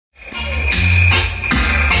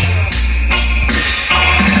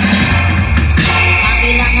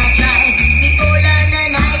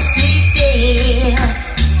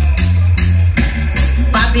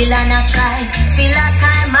Babylon a try, feel like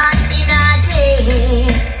I'm in a jail.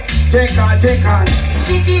 Take on.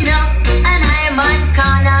 Sitting up and I'm on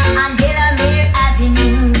corner on Delamere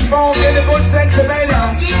Avenue. Smoking the good sexy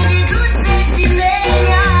mania. Smoking the good sexy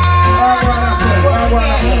mania.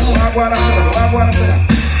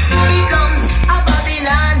 Here comes a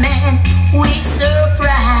Babylon man with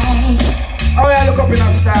surprise. Oh yeah, look up in a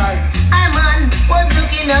star. A man was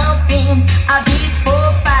looking up in a big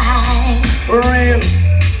 4-5. Real.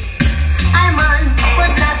 A man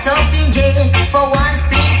was locked up in jail for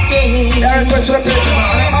 150. Yeah, question up here.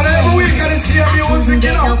 And every week I see a music,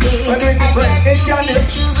 you know. We're doing different. It's got it.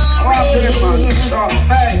 After the man. So,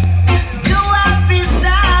 hey. You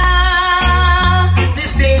officer,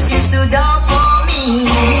 this place is too dark for me.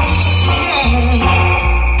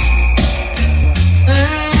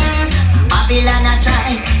 Babylon I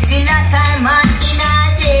try, feel like I'm in a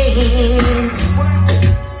jail.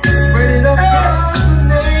 Ready to cross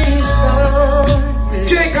the nation.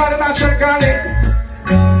 Jake got it, I check on it.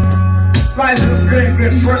 Life is great,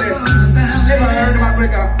 funny. Never heard of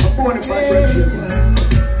Africa. I'm born in Africa.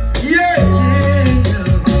 Yeah.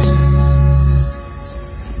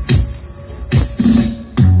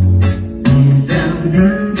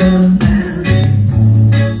 Down valley,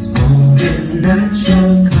 smoking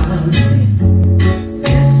natural colony,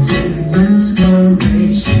 getting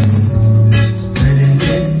inspiration, spreading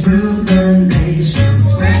it through the nation,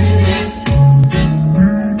 spreading it.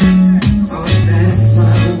 Oh, that's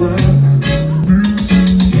my work.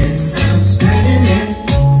 Yes, I'm spreading it.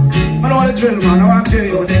 I know what the drill, man. I want to tell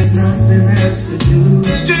you. Oh, there's nothing else to do.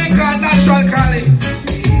 Jake got natural colony.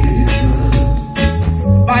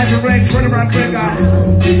 Buys a break for the man, break out.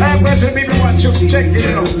 I have question people want you to check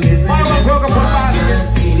it out. I want to cook up a basket.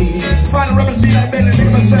 Find a rubber tea like Benny,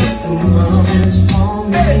 make myself.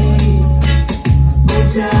 Hey!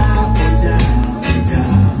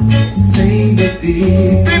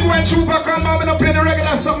 Big when Chupa come up and I play the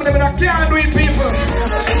regular song, but I can't do it, people.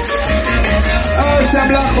 Oh, it's a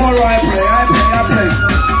black hole, I play.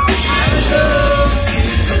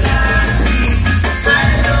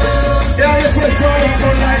 Yeah, you play so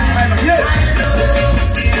like, yeah.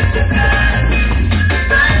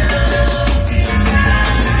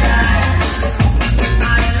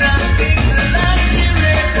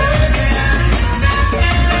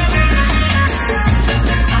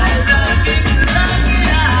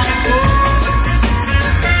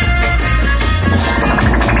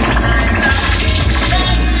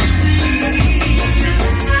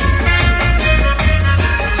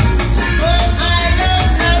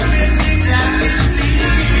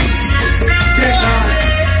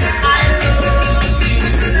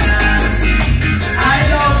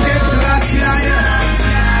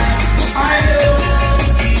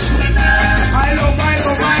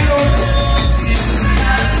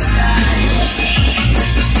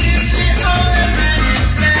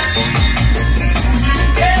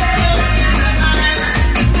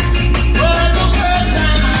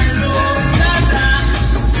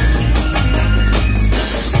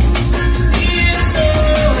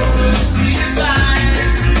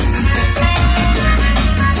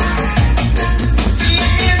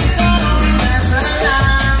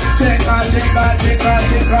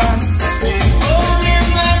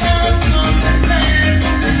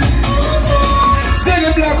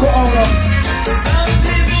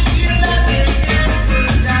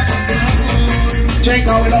 Jake,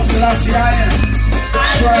 how we love Selassie, try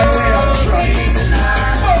away, I'll try.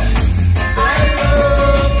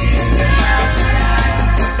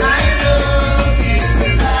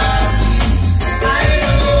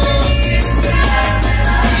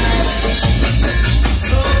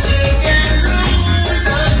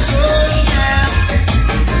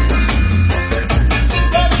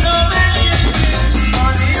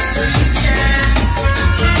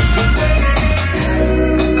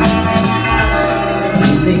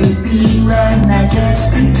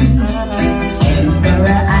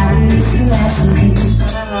 Emperor Maurice,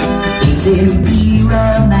 His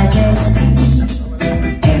Imperial Majesty,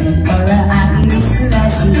 Emperor Maurice,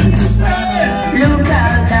 look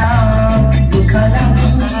out now, look along,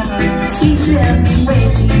 seats will be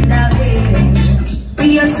waiting down there. We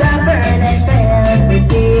have suffered and failed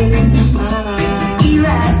again.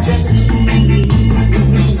 Erratically,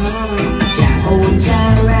 Jah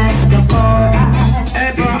Rastafari,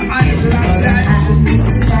 Emperor Maurice,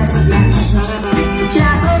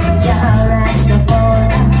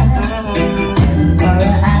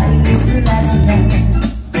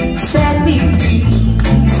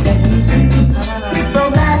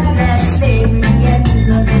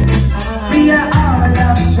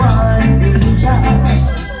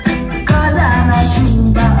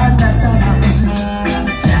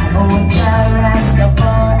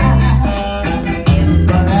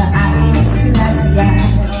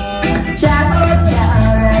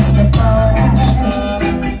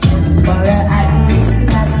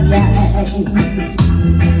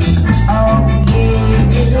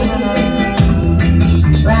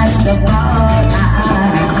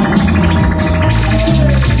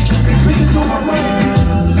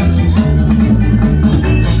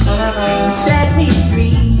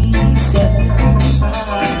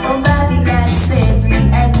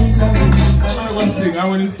 and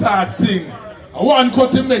when he starts singing, one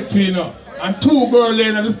cut him make to, you know, and two girls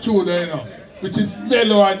in the studio, you know, which is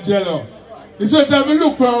Mellow and Jello. He said, "Time I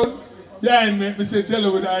look around behind me, I say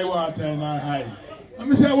Jello with high water in her eye."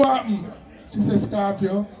 And I say, "What happened?" She said,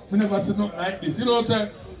 "Scorpio, I never said nothing like this." You know, say,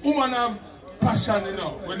 women have passion, you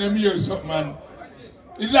know, when they hear something, man.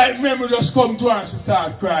 It's like memory just come to her and she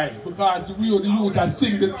start crying because the youth are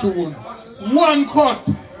sing the tune. One cut.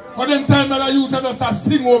 For them time that the youth are just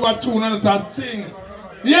sing over tune and just sing.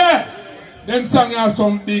 Yeah! Them song have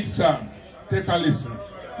some big song. Take a listen.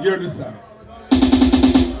 Hear the song.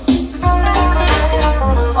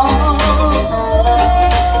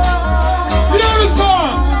 Hear the song!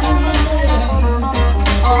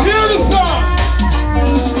 Hear the song!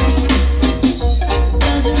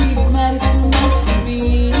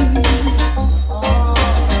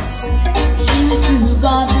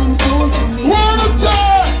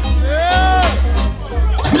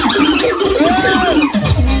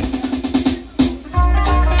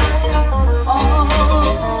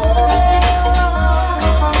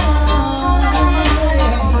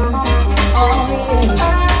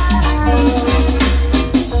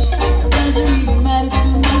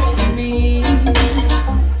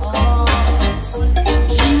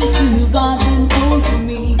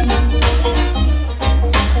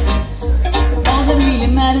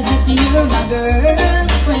 You're my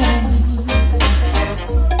girlfriend,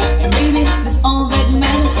 and baby, that's all that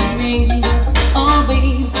matters to me. Oh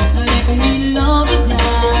baby, let me love you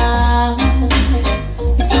down.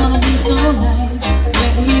 It's gonna be so nice.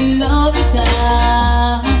 Let me love you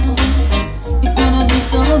down. It's gonna be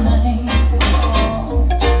so nice. Oh,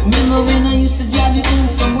 remember when I used to drive you home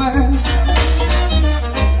from work?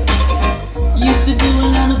 Used to do a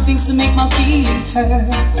lot of things to make my feelings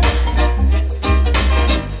hurt.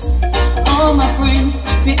 All my friends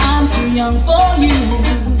say I'm too young for you,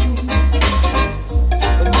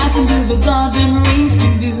 but I can do the goddamn Maurice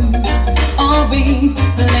can do. Oh babe,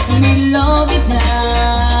 let me love you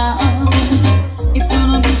down. It's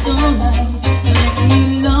gonna be so nice. Let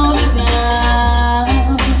me love you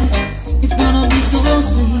down. It's gonna be so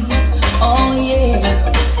sweet. Oh yeah.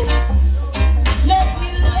 Let me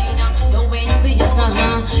line up, don't wait for your son.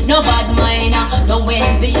 No bad mind, don't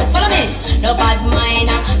envious. Follow me. No bad mind,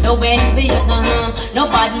 no envious. No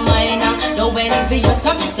bad mind, no envious.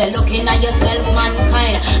 Come and say, looking at yourself,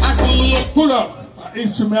 mankind, and see it. Pull up an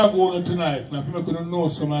instrument going tonight. Now, if you couldn't know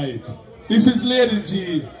some of it. This is Lady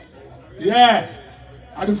G. Yeah.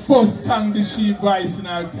 And the first time that she voice in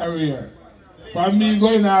her career. For me,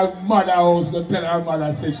 going to her mother house, go tell her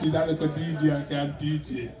mother, say she's a little DJ and can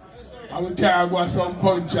DJ. And we carry go some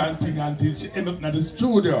punch and thing until she end up in the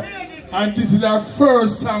studio. And this is her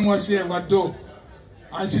first song what she ever do.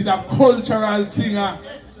 And she's a cultural singer,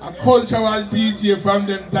 a cultural DJ from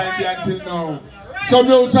them time until now. Some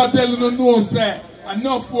people are telling you no, sir,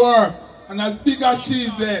 enough work. And as big as she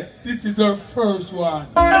is there, this is her first one.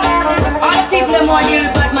 All the people are more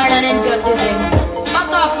deal bad mind and enthusiasm.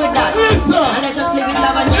 Back off with that. Listen. And let us live with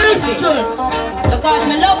love and unity. Because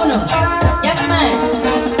me love you. Yes, man.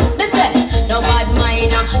 No bad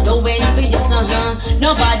mind, no envious,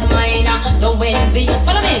 no bad mind, no envious.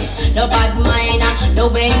 Follow me. No bad mind,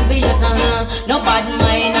 no envious, no bad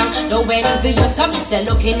mind, no envious. Come and say,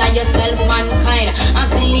 looking at yourself, mankind, and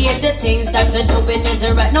see if the things that you're doing is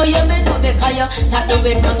right. No, you may do because you start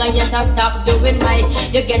doing wrong and you stop doing right.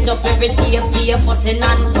 You get up every day, fussing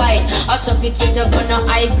and fight. I chuck it with your gun, no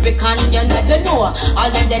ice brick and you never know.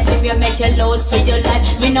 All of the things you make you lose for your life.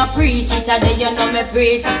 Me no preach it, and then you know me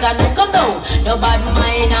preach it, and then come down. No bad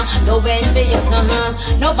mind, no envious,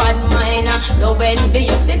 no bad mind, no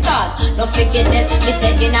envious. Because no wickedness, me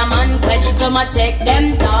say in a man quiet. Some a take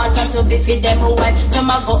them daughter to be feed them wife. Some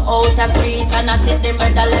a go out the street and a take them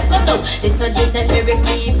brother left. Come down, listen decent lyrics,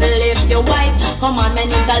 people lift your wise. Commandment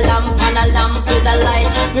is a lamp and a lamp is a light.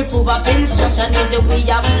 Reprove of instruction is the way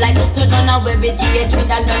of life. So none of where we hatred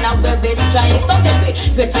and none of where we strive. From the way,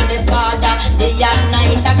 pray to the Father, day and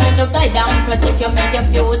night. Ask him to guide and protect you, make your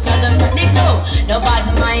future and run it so. No bad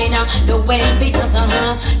mind, no envious,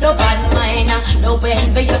 no bad mind, no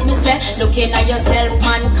envious. Me say, looking at yourself,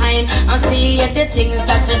 mankind, and see if the things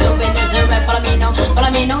that you're doing is right. Follow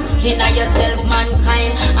me now, looking at yourself,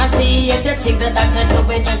 mankind, and see if the things that you're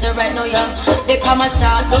doing is right. No, you they come and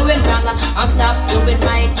start doing wrong and stop doing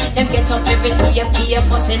right. Them get up every day,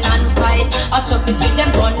 fussing and fight. I chop it with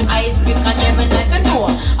them gun, ice, brick, and every knife. You know,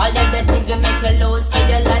 all of the things will make you lose for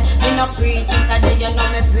your life. Me no preach it, and then you know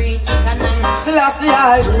me preach it, and I Selassie,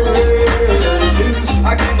 I praise him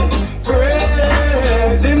again,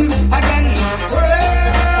 praise him again,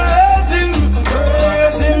 praise him,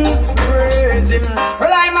 praise him, praise him.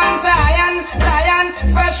 Well, I'm on Zion, Zion,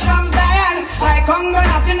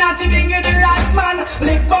 Illuminati being the right man.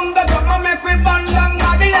 Lick on the drum and make we band down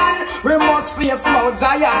Babylon. We must face Mount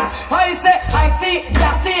Zion. I see,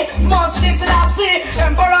 must see, Selassie.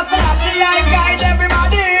 Emperor Selassie, I guide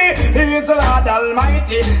everybody. He is the Lord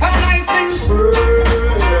Almighty. And I sing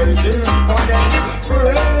praise him. Come again.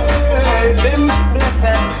 Praise him.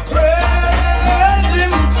 Blessed. Praise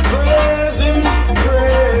him. Praise him.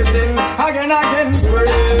 Praise him. Again.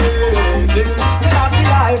 Praise him. Selassie,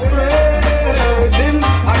 I praise him.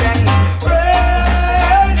 Again.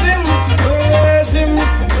 Praise him. Praise him.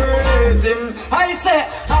 Praise him. I say,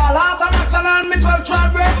 all out and action and me 12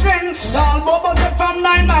 tribe brethren. All bubble get from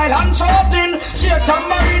 9 Mile and shouting. Shake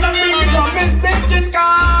tambourine and bring it up, it's beating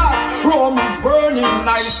car. Rome is burning,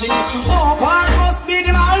 I sing. Oh, part must be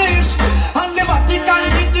demolished. And the Vatican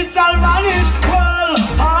City shall vanish. Well,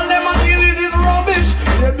 all them a deal it is rubbish.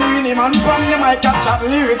 They beat him and from the mic catch and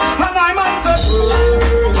lyrics. And I man say,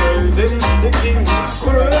 praise him, the king.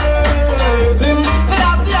 Praise him, so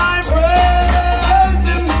that's the I praise.